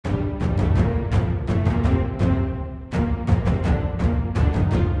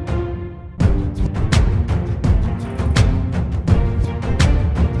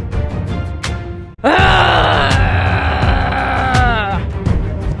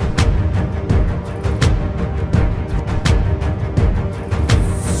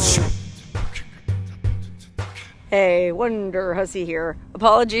Hey, Wonderhussy here.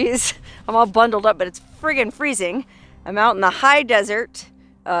 Apologies, I'm all bundled up, but it's friggin' freezing. I'm out in the high desert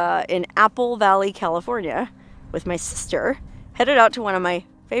in Apple Valley, California with my sister, headed out to one of my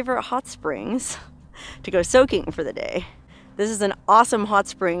favorite hot springs to go soaking for the day. This is an awesome hot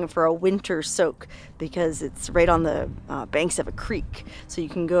spring for a winter soak because it's right on the banks of a creek. So you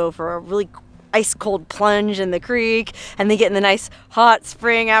can go for a really ice cold plunge in the creek and then get in the nice hot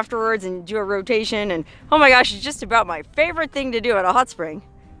spring afterwards and do a rotation. And oh my gosh, it's just about my favorite thing to do at a hot spring.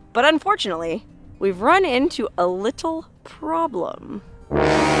 But unfortunately, we've run into a little problem.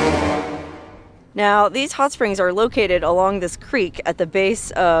 Now, these hot springs are located along this creek at the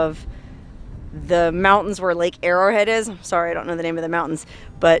base of the mountains where Lake Arrowhead is. I'm sorry, I don't know the name of the mountains.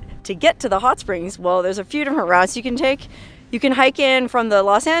 But to get to the hot springs, well, there's a few different routes you can take. You can hike in from the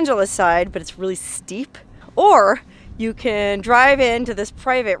Los Angeles side, but it's really steep. Or you can drive into this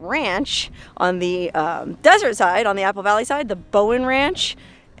private ranch on the desert side, on the Apple Valley side, the Bowen Ranch,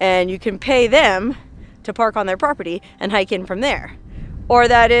 and you can pay them to park on their property and hike in from there. Or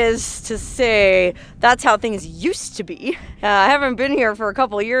that is to say, that's how things used to be. I haven't been here for a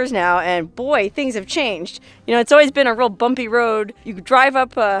couple of years now, and boy, things have changed. You know, it's always been a real bumpy road. You drive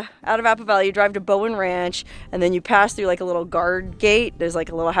up out of Apple Valley, you drive to Bowen Ranch, and then you pass through like a little guard gate. There's like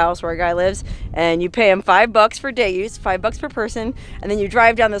a little house where a guy lives, and you pay him $5 for day use, $5 per person, and then you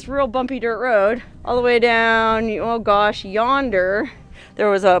drive down this real bumpy dirt road all the way down, oh gosh, yonder. There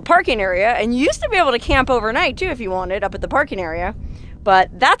was a parking area, and you used to be able to camp overnight too if you wanted up at the parking area.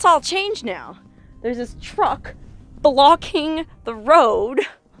 But that's all changed now. There's this truck blocking the road,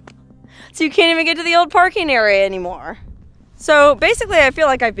 so you can't even get to the old parking area anymore. So basically, I feel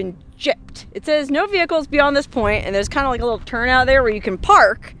like I've been gypped. It says no vehicles beyond this point, and there's kind of like a little turnout there where you can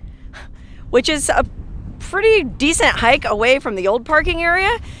park, which is a pretty decent hike away from the old parking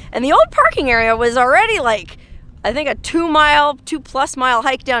area. And the old parking area was already like, I think a 2+ mile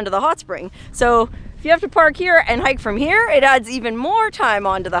hike down to the hot spring. So if you have to park here and hike from here, it adds even more time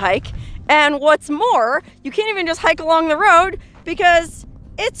onto the hike. And what's more, you can't even just hike along the road because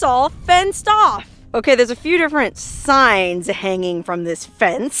it's all fenced off. Okay, there's a few different signs hanging from this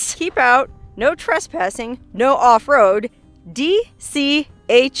fence. Keep out, no trespassing, no off-road, DCHS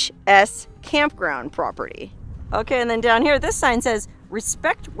campground property. Okay, and then down here, this sign says,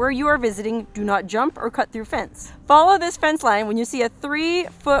 respect where you are visiting, do not jump or cut through fence. Follow this fence line. When you see a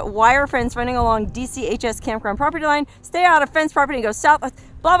 3-foot wire fence running along DCHS campground property line, stay out of fence property and go south,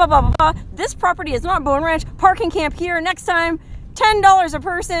 blah, blah, blah, blah, blah. This property is not Bowen Ranch. Park and camp here. Next time, $10 a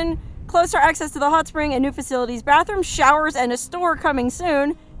person. Closer access to the hot spring and new facilities, bathrooms, showers, and a store coming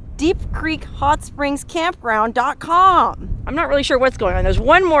soon. Deep Creek Hot Springs Campground.com. I'm not really sure what's going on. There's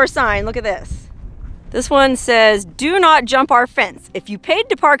one more sign. Look at this. This one says, do not jump our fence. If you paid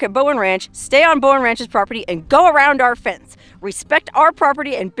to park at Bowen Ranch, stay on Bowen Ranch's property and go around our fence. Respect our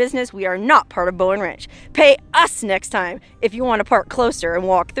property and business. We are not part of Bowen Ranch. Pay us next time if you want to park closer and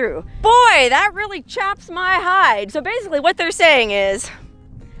walk through. Boy, that really chaps my hide. So basically what they're saying is,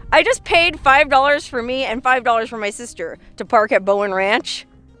 I just paid $5 for me and $5 for my sister to park at Bowen Ranch,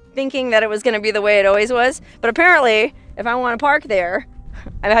 thinking that it was going to be the way it always was. But apparently, if I want to park there,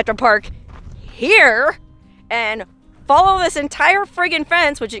 I have to park here and follow this entire friggin'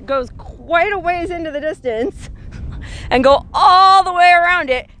 fence, which it goes quite a ways into the distance, and go all the way around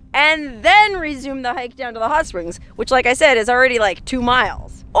it, and then resume the hike down to the hot springs, which, like I said, is already like 2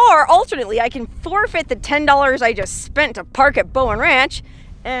 miles. Or alternately, I can forfeit the $10 I just spent to park at Bowen Ranch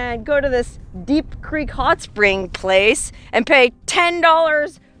and go to this Deep Creek hot spring place and pay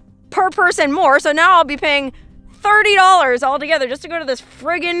 $10 per person more. So now I'll be paying $30 altogether just to go to this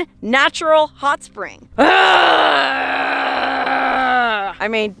friggin' natural hot spring. I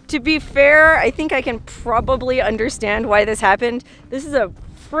mean, to be fair, I think I can probably understand why this happened. This is a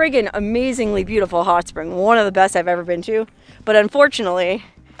friggin' amazingly beautiful hot spring, one of the best I've ever been to. But unfortunately,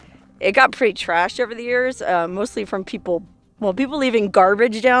 it got pretty trashed over the years, mostly from people leaving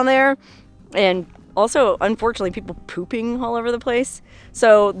garbage down there, and also, unfortunately, people pooping all over the place.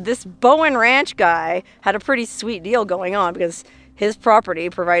 So this Bowen Ranch guy had a pretty sweet deal going on because his property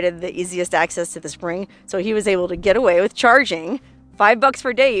provided the easiest access to the spring. So he was able to get away with charging $5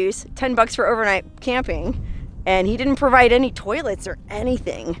 for day use, $10 for overnight camping. And he didn't provide any toilets or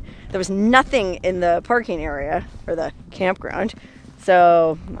anything. There was nothing in the parking area or the campground.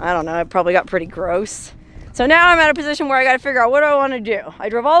 So I don't know, it probably got pretty gross. So now I'm at a position where I got to figure out what do I want to do. I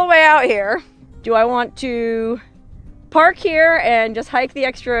drove all the way out here. Do I want to park here and just hike the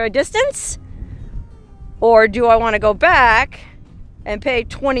extra distance? Or do I want to go back and pay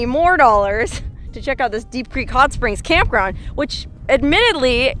 $20 more to check out this Deep Creek Hot Springs Campground, which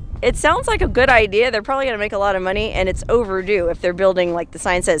admittedly it sounds like a good idea. They're probably gonna make a lot of money, and it's overdue if they're building, like the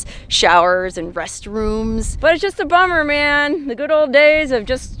sign says, showers and restrooms. But it's just a bummer, man. The good old days of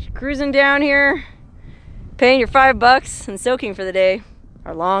just cruising down here, paying your $5 and soaking for the day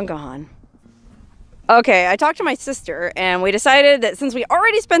are long gone. Okay, I talked to my sister and we decided that since we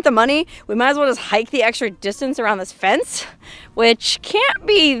already spent the money, we might as well just hike the extra distance around this fence, which can't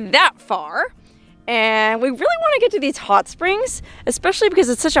be that far. And we really want to get to these hot springs, especially because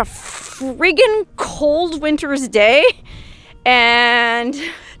it's such a friggin' cold winter's day. And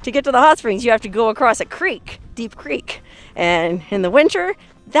to get to the hot springs, you have to go across a creek, deep creek. And in the winter,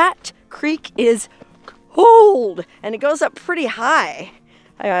 that creek is cold and it goes up pretty high.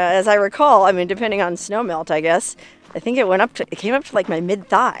 As I recall, I mean, depending on snow melt, I guess, I think it came up to like my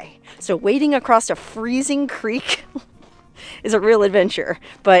mid-thigh. So wading across a freezing creek is a real adventure,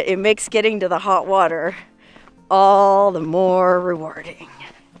 but it makes getting to the hot water all the more rewarding.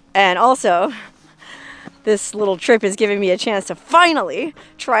 And also, this little trip is giving me a chance to finally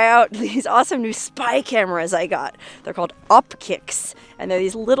try out these awesome new spy cameras I got. They're called OpKicks, and they're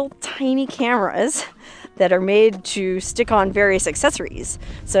these little tiny cameras that are made to stick on various accessories.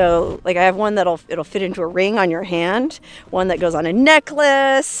 So like I have one it'll fit into a ring on your hand, one that goes on a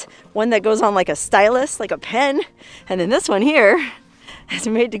necklace, one that goes on like a stylus, like a pen, and then this one here is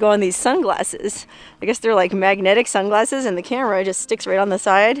made to go on these sunglasses. I guess they're like magnetic sunglasses, and the camera just sticks right on the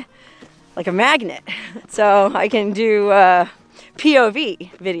side like a magnet. So I can do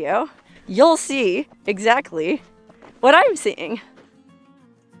POV video. You'll see exactly what I'm seeing.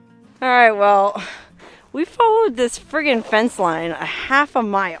 All right, well, we followed this friggin' fence line a half a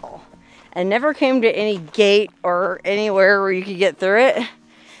mile and never came to any gate or anywhere where you could get through it.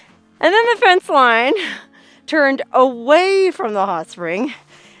 And then the fence line turned away from the hot spring,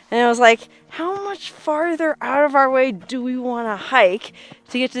 and I was like, how much farther out of our way do we want to hike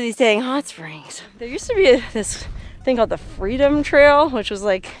to get to these dang hot springs? There used to be this thing called the Freedom Trail, which was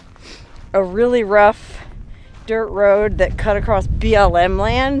like a really rough dirt road that cut across BLM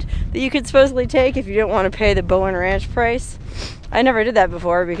land that you could supposedly take if you didn't want to pay the Bowen Ranch price. I never did that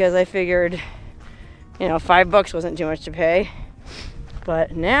before because I figured, you know, $5 wasn't too much to pay.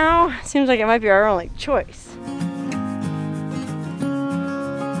 But now it seems like it might be our only choice.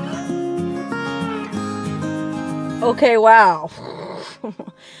 Okay, wow.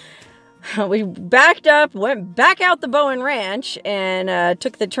 We backed up, went back out the Bowen Ranch, and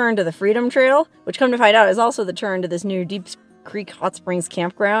took the turn to the Freedom Trail, which, come to find out, is also the turn to this new Deep Creek Hot Springs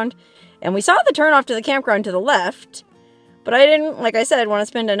Campground. And we saw the turn off to the campground to the left, but I didn't, like I said, want to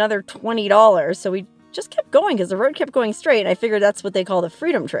spend another $20, so we just kept going because the road kept going straight, and I figured that's what they call the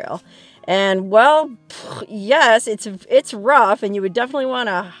Freedom Trail. And, well, yes, it's rough, and you would definitely want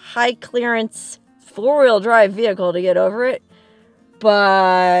a high-clearance four-wheel drive vehicle to get over it,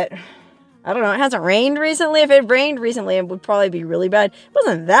 but I don't know, it hasn't rained recently. If it rained recently, it would probably be really bad. It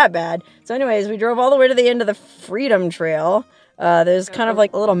wasn't that bad. So anyways, we drove all the way to the end of the Freedom Trail. There's kind of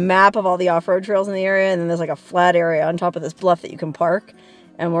like a little map of all the off-road trails in the area, and then there's like a flat area on top of this bluff that you can park.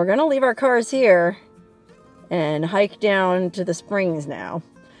 And we're gonna leave our cars here and hike down to the springs now.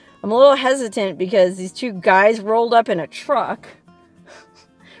 I'm a little hesitant because these two guys rolled up in a truck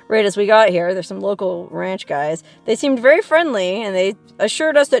right as we got here. There's some local ranch guys. They seemed very friendly, and they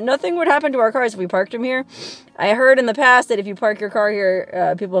assured us that nothing would happen to our cars if we parked them here. I heard in the past that if you park your car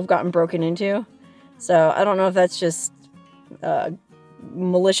here, people have gotten broken into. So I don't know if that's just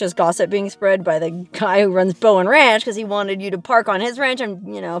malicious gossip being spread by the guy who runs Bowen Ranch because he wanted you to park on his ranch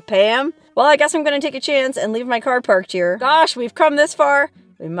and, you know, pay him. Well, I guess I'm going to take a chance and leave my car parked here. Gosh, we've come this far.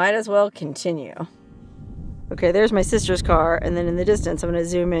 We might as well continue. Okay, there's my sister's car, and then in the distance, I'm going to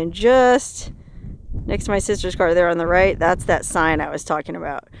zoom in just next to my sister's car there on the right. That's that sign I was talking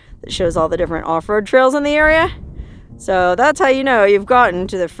about that shows all the different off-road trails in the area. So that's how you know you've gotten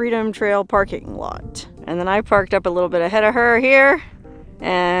to the Freedom Trail parking lot. And then I parked up a little bit ahead of her here,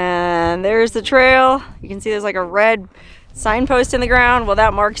 and there's the trail. You can see there's like a red signpost in the ground. Well,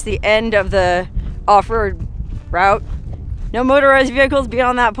 that marks the end of the off-road route. No motorized vehicles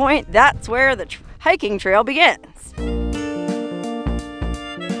beyond that point. That's where the hiking trail begins.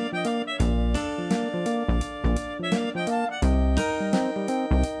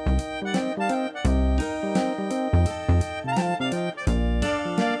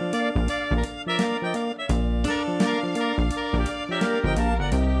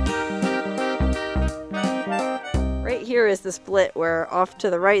 Right here is the split where off to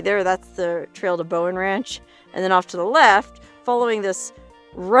the right there, that's the trail to Bowen Ranch, and then off to the left, following this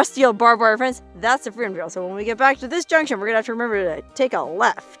rusty old barbed wire fence, that's the Freedom Trail. So when we get back to this junction, we're gonna have to remember to take a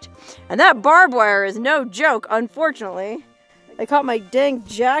left. And that barbed wire is no joke, unfortunately. I caught my dang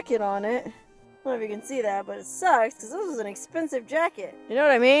jacket on it. I don't know if you can see that, but it sucks because this was an expensive jacket. You know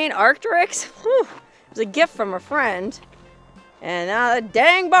what I mean? Arc'teryx? Whew. It was a gift from a friend. And now the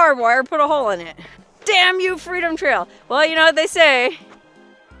dang barbed wire put a hole in it. Damn you, Freedom Trail. Well, you know what they say.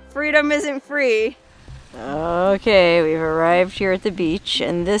 Freedom isn't free. Okay, we've arrived here at the beach,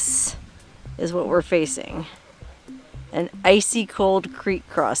 and this is what we're facing. An icy cold creek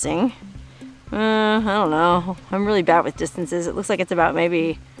crossing. I don't know. I'm really bad with distances. It looks like it's about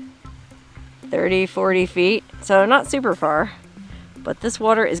maybe 30, 40 feet. So not super far. But this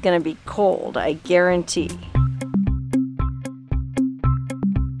water is going to be cold, I guarantee.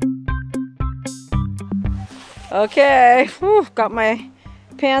 Okay, whew, got my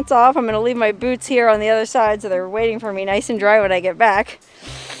pants off. I'm gonna leave my boots here on the other side so they're waiting for me nice and dry when I get back.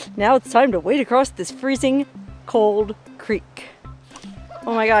 Now it's time to wade across this freezing cold creek.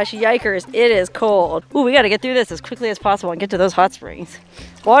 Oh my gosh, yikers, it is cold. Ooh, we gotta get through this as quickly as possible and get to those hot springs.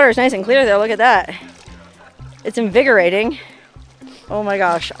 Water is nice and clear though, look at that. It's invigorating. Oh my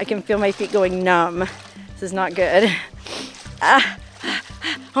gosh, I can feel my feet going numb. This is not good.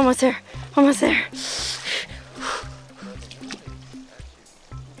 Almost there, almost there.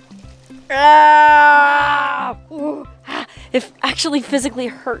 It actually physically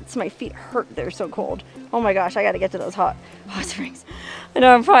hurts. My feet hurt. They're so cold. Oh my gosh, I gotta get to those hot springs. I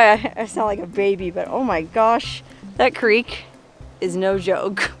know I sound like a baby, but oh my gosh, that creek is no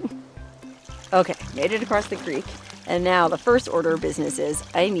joke. Okay, made it across the creek, and now the first order of business is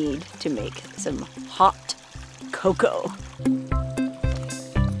I need to make some hot cocoa.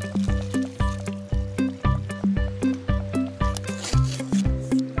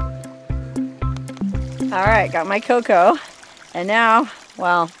 All right, got my cocoa, and now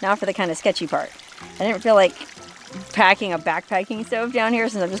for the kind of sketchy part. I didn't feel like packing a backpacking stove down here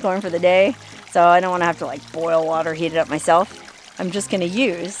since I'm just going for the day, so I don't want to have to like boil water, heat it up myself. I'm just gonna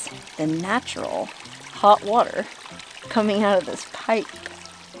use the natural hot water coming out of this pipe.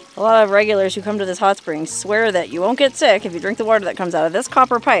 A lot of regulars who come to this hot spring swear that you won't get sick if you drink the water that comes out of this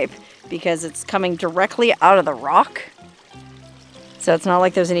copper pipe because it's coming directly out of the rock. So it's not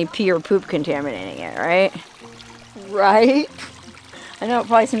like there's any pee or poop contaminating it, right? Right? I know it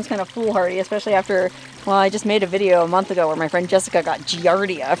probably seems kind of foolhardy, especially after, well, I just made a video a month ago where my friend Jessica got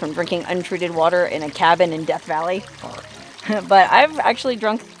giardia from drinking untreated water in a cabin in Death Valley. But I've actually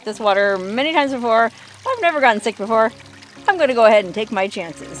drunk this water many times before. I've never gotten sick before. I'm going to go ahead and take my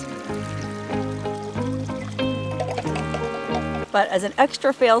chances. But as an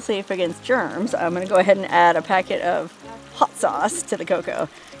extra fail-safe against germs, I'm going to go ahead and add a packet of hot sauce to the cocoa.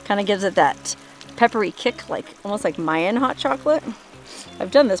 Kind of gives it that peppery kick, like almost like Mayan hot chocolate.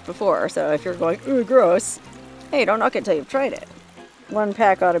 I've done this before, so if you're going, ooh, gross, hey, don't knock it till you've tried it. One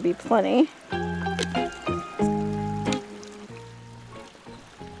pack ought to be plenty.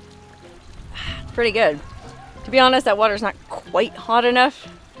 Pretty good. To be honest, that water's not quite hot enough.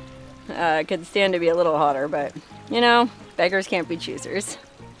 It could stand to be a little hotter, but you know, beggars can't be choosers.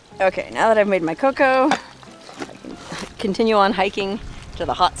 Okay, now that I've made my cocoa, I can continue on hiking to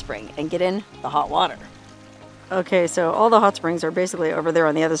the hot spring and get in the hot water. Okay, so all the hot springs are basically over there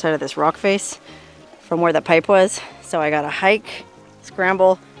on the other side of this rock face from where the pipe was. So I gotta hike,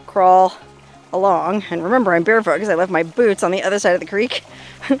 scramble, crawl along. And remember, I'm barefoot because I left my boots on the other side of the creek.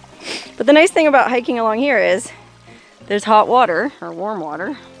 But the nice thing about hiking along here is there's hot water, or warm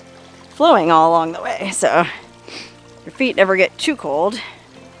water, flowing all along the way. So your feet never get too cold.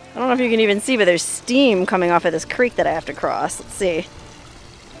 I don't know if you can even see, but there's steam coming off of this creek that I have to cross. Let's see.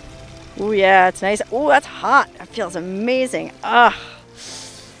 Oh yeah, it's nice. Oh, that's hot. That feels amazing. Ah.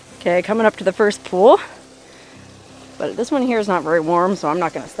 Okay, coming up to the first pool. But this one here is not very warm, so I'm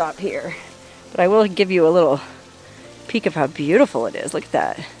not going to stop here. But I will give you a little peek of how beautiful it is. Look at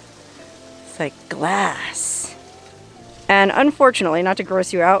that. It's like glass. And unfortunately, not to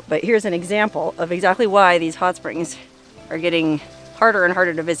gross you out, but here's an example of exactly why these hot springs are getting harder and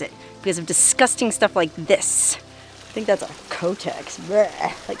harder to visit. Because of disgusting stuff like this. I think that's a Kotex.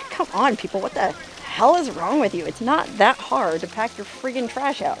 Blech. Like, come on, people. What the hell is wrong with you? It's not that hard to pack your friggin'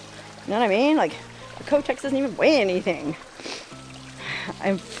 trash out. You know what I mean? Like, a Kotex doesn't even weigh anything.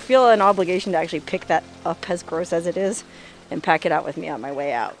 I feel an obligation to actually pick that up, as gross as it is, and pack it out with me on my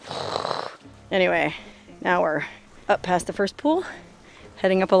way out. Anyway, now we're up past the first pool,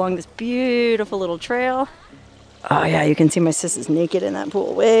 heading up along this beautiful little trail. Oh yeah, you can see my sis is naked in that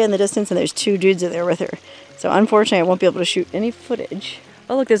pool way in the distance, and there's two dudes in there with her. So unfortunately, I won't be able to shoot any footage.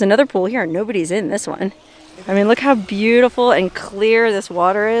 Oh look, there's another pool here. Nobody's in this one. I mean, look how beautiful and clear this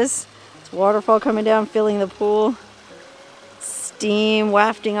water is. This waterfall coming down, filling the pool. Steam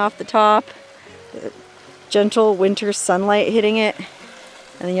wafting off the top. gentle winter sunlight hitting it.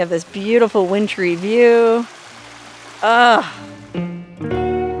 And then you have this beautiful wintry view. Ah.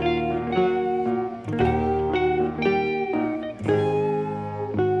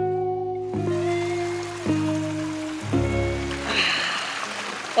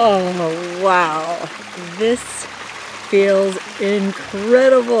 Oh, wow. This feels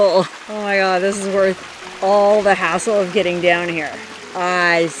incredible. Oh my God, this is worth all the hassle of getting down here.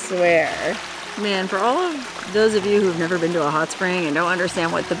 I swear. Man, for all of those of you who've never been to a hot spring and don't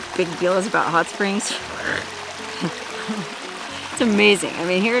understand what the big deal is about hot springs, it's amazing. I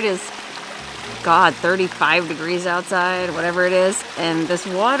mean, here it is, God, 35 degrees outside, whatever it is, and this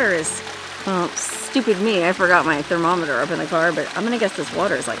water is, well, stupid me, I forgot my thermometer up in the car, but I'm gonna guess this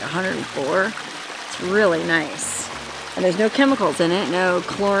water is like 104. It's really nice. And there's no chemicals in it, no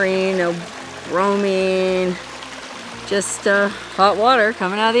chlorine, no bromine, just hot water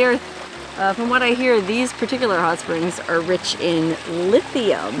coming out of the earth. From what I hear, these particular hot springs are rich in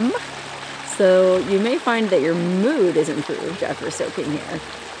lithium, so you may find that your mood is improved after soaking here.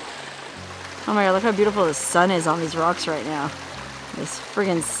 Oh my God, look how beautiful the sun is on these rocks right now. This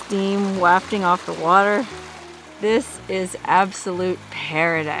friggin' steam wafting off the water. This is absolute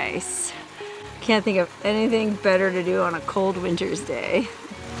paradise. Can't think of anything better to do on a cold winter's day.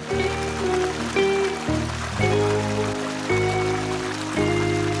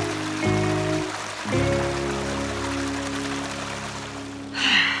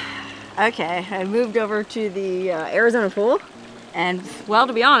 Okay, I moved over to the Arizona pool, and well,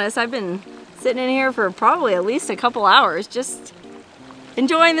 to be honest, I've been sitting in here for probably at least a couple hours, just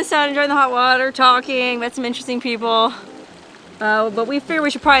enjoying the sun, enjoying the hot water, talking, met some interesting people. But we figured we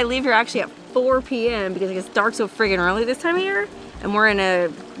should probably leave here actually at 4 p.m. because it gets dark so friggin' early this time of year, and we're in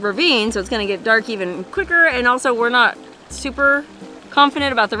a ravine, so it's gonna get dark even quicker, and also we're not super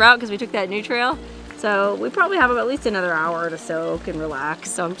confident about the route because we took that new trail. So we probably have at least another hour to soak and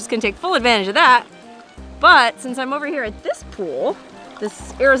relax. So I'm just gonna take full advantage of that. But since I'm over here at this pool,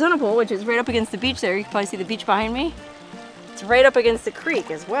 this Arizona pool, which is right up against the beach there, you can probably see the beach behind me. It's right up against the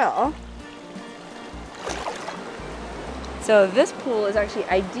creek as well. So this pool is actually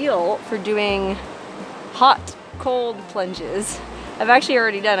ideal for doing hot, cold plunges. I've actually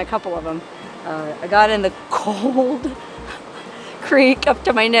already done a couple of them. I got in the cold creek up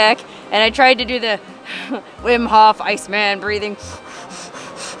to my neck, and I tried to do the Wim Hof Iceman breathing.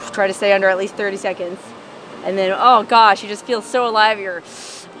 Try to stay under at least 30 seconds. And then, oh gosh, you just feel so alive. Your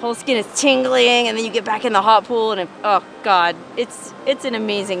whole skin is tingling, and then you get back in the hot pool, and oh God, it's an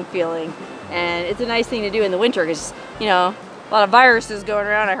amazing feeling. And it's a nice thing to do in the winter because, you know, a lot of viruses going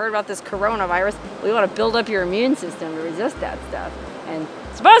around. I heard about this coronavirus. We want to build up your immune system to resist that stuff. And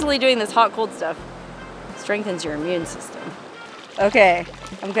supposedly doing this hot, cold stuff strengthens your immune system. Okay,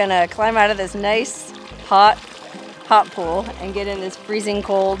 I'm gonna climb out of this nice, hot pool and get in this freezing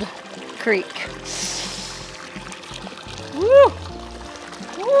cold creek. Woo!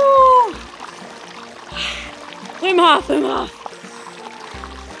 Woo! Wim Hof, Wim Hof.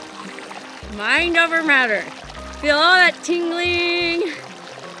 Mind over matter. Feel all that tingling.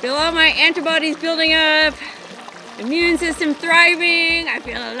 Feel all my antibodies building up. Immune system thriving. I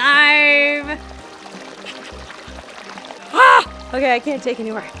feel alive. Ah! Okay, I can't take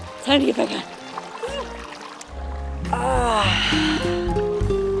anymore. Time to get back on. Ah.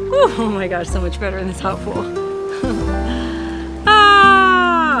 Oh my gosh, so much better in this hot pool.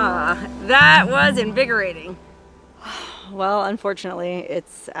 Ah, that was invigorating. Well, unfortunately,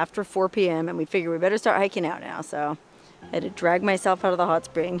 it's after 4 p.m. and we figured we better start hiking out now, so I had to drag myself out of the hot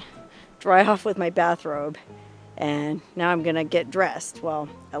spring, dry off with my bathrobe, and now I'm gonna get dressed, well,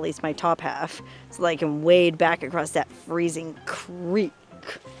 at least my top half, so that I can wade back across that freezing creek.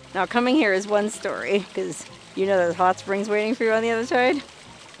 Now, coming here is one story, because you know there's hot springs waiting for you on the other side.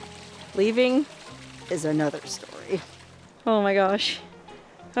 Leaving is another story. Oh my gosh.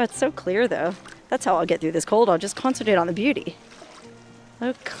 Oh, it's so clear though. That's how I'll get through this cold. I'll just concentrate on the beauty.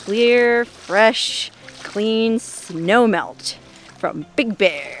 Oh, clear, fresh, clean snow melt from Big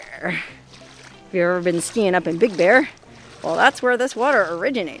Bear. Have you ever been skiing up in Big Bear? Well, that's where this water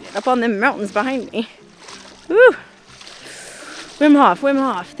originated, up on them mountains behind me. Woo! Wim Hof, Wim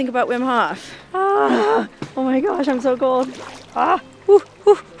Hof. Think about Wim Hof. Ah, oh my gosh, I'm so cold. Ah, whoo,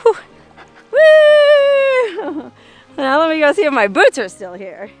 whoo, whoo. Woo! Now let me go see if my boots are still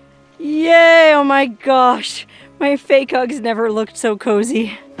here. Yay! Oh my gosh, my fake Uggs never looked so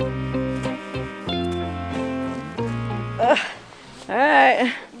cozy.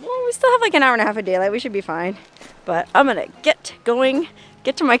 Alright, well, we still have like an hour and a half of daylight. We should be fine. But I'm gonna get going,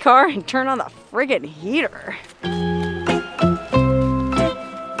 get to my car, and turn on the friggin' heater.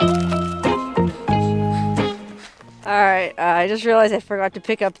 I just realized I forgot to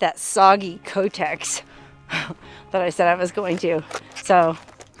pick up that soggy Kotex that I said I was going to. So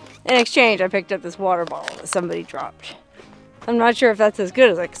in exchange, I picked up this water bottle that somebody dropped. I'm not sure if that's as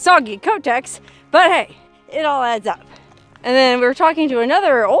good as like soggy Kotex, but hey, it all adds up. And then we were talking to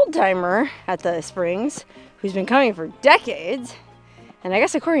another old timer at the springs who's been coming for decades. And I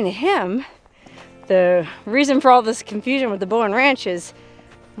guess according to him, the reason for all this confusion with the Bowen Ranch is,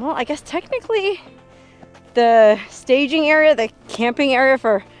 well, I guess technically the staging area, the camping area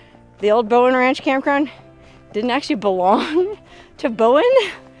for the old Bowen Ranch campground didn't actually belong to Bowen.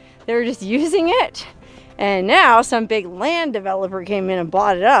 They were just using it. And now some big land developer came in and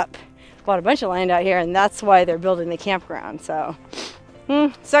bought it up. Bought a bunch of land out here, and that's why they're building the campground. So,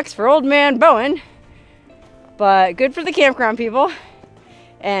 sucks for old man Bowen, but good for the campground people.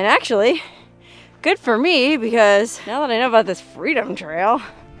 And actually, good for me, because now that I know about this Freedom Trail,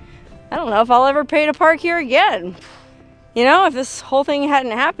 I don't know if I'll ever pay to park here again. You know, if this whole thing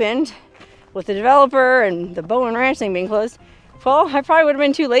hadn't happened with the developer and the Bowen Ranch thing being closed, well, I probably would have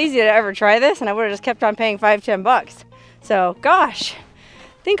been too lazy to ever try this, and I would have just kept on paying $5–10. So, gosh,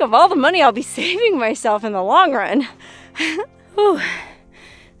 think of all the money I'll be saving myself in the long run. Whew.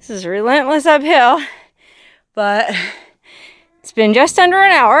 This is relentless uphill, but it's been just under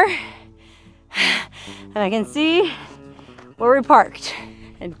an hour, and I can see where we parked.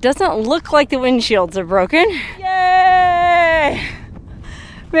 It doesn't look like the windshields are broken. Yay!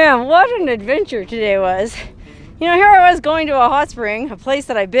 Man, what an adventure today was. You know, here I was going to a hot spring, a place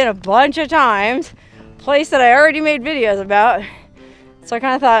that I've been a bunch of times, a place that I already made videos about. So I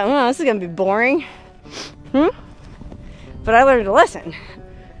kind of thought, well, this is going to be boring. But I learned a lesson.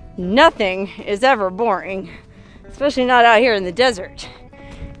 Nothing is ever boring, especially not out here in the desert.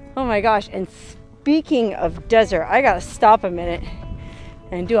 Oh my gosh, and speaking of desert, I got to stop a minute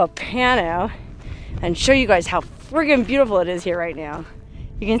and do a pano and show you guys how friggin' beautiful it is here right now.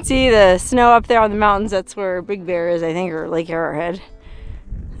 You can see the snow up there on the mountains. That's where Big Bear is, I think, or Lake Arrowhead.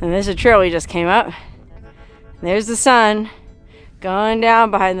 And there's a trail we just came up. And there's the sun going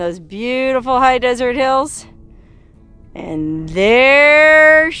down behind those beautiful high desert hills. And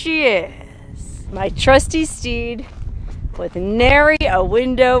there she is, my trusty steed with nary a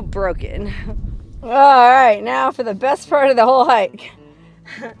window broken. All right, now for the best part of the whole hike.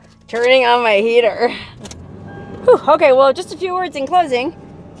 Turning on my heater. Whew, okay, well, just a few words in closing.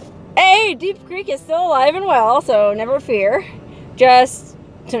 A, Deep Creek is still alive and well, so never fear. Just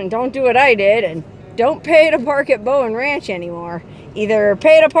don't do what I did and don't pay to park at Bowen Ranch anymore. Either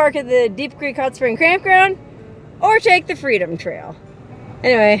pay to park at the Deep Creek Hot Springs Campground or take the Freedom Trail.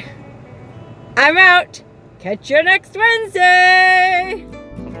 Anyway, I'm out. Catch you next Wednesday.